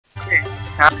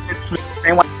it's me,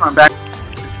 Stwhitestorm, back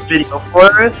with this video for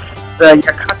the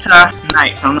Yukata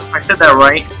Night. I don't know if I said that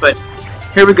right, but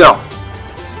here we go.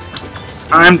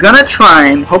 I'm gonna try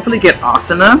and hopefully get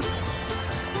Asuna.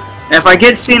 And if I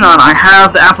get Sinon, I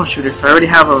have the apple shooter, so I already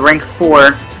have a rank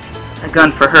 4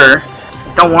 gun for her.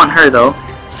 Don't want her though.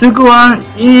 Sugua,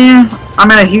 yeah, I'm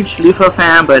not a huge Lufa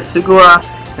fan, but Sugua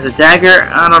as a dagger,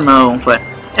 I don't know. But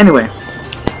anyway,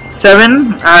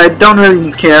 7, I don't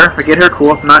really care. If I get her,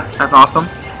 cool. If not, that's awesome.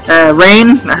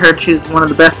 Rain, I heard she's one of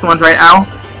the best ones right now,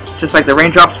 just like the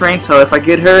raindrops rain. So if I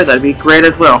get her, that'd be great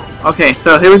as well. Okay,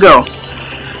 so here we go.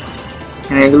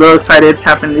 And I'm a little excited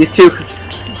tapping these two because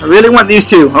I really want these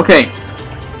two. Okay,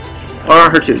 or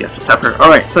her too. Yes, we'll tap her. All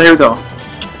right, so here we go.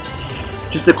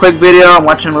 Just a quick video. I'm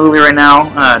watching a movie right now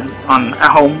at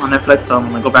home on Netflix, so I'm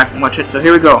gonna go back and watch it. So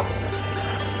here we go.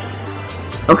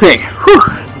 Okay, whew,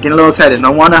 getting a little excited.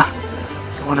 Don't wanna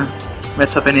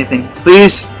mess up anything.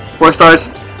 Please, 4 stars.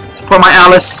 Support my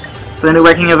Alice for the new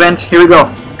ranking event. Here we go.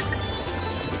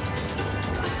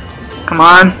 Come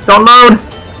on, don't load.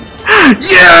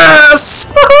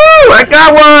 Yes! Woohoo! I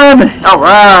got one. All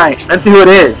right, let's see who it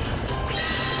is.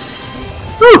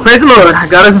 Woo! Praise the Lord! I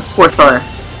got a 4 star.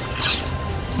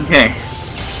 Okay.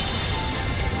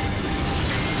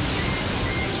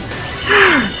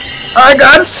 I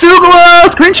got Sugua!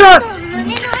 Screenshot!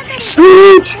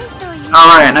 Sweet!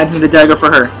 Alright, I need a dagger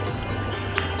for her.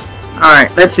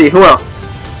 Alright, let's see, who else?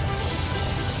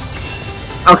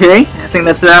 Okay, I think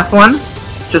that's the last one.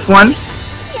 Just one.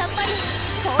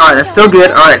 Alright, that's still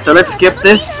good. Alright, so let's skip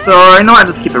this, or you know what,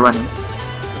 just keep it running.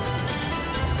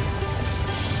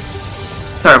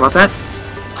 Sorry about that.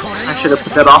 I should have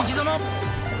put that off.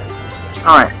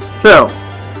 Alright, so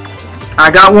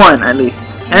I got 1 at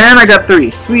least. And I got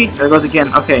 3. Sweet. There goes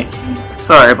again. Okay.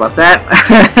 Sorry about that.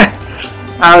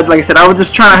 Like I said, I was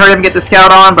just trying to hurry up and get the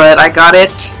scout on, but I got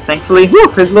it. Thankfully. Woo!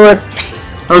 Praise the Lord.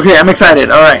 Okay, I'm excited.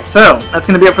 Alright, so that's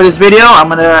gonna be it for this video.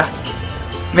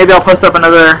 Maybe I'll post up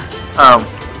another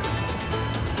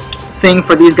thing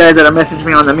for these guys that are messaging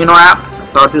me on the Amino app.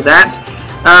 So I'll do that.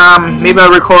 Maybe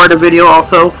I'll record a video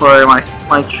also for my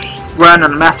run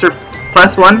on the Master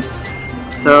Plus one.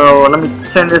 So let me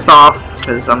turn this off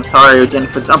because I'm sorry again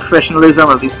for the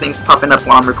unprofessionalism of these things popping up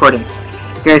while I'm recording.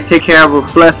 You guys take care, have a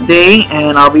blessed day,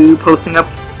 and I'll be posting up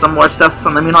some more stuff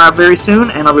from the Amino app very soon,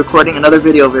 and I'll be recording another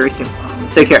video very soon.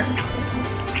 Take care.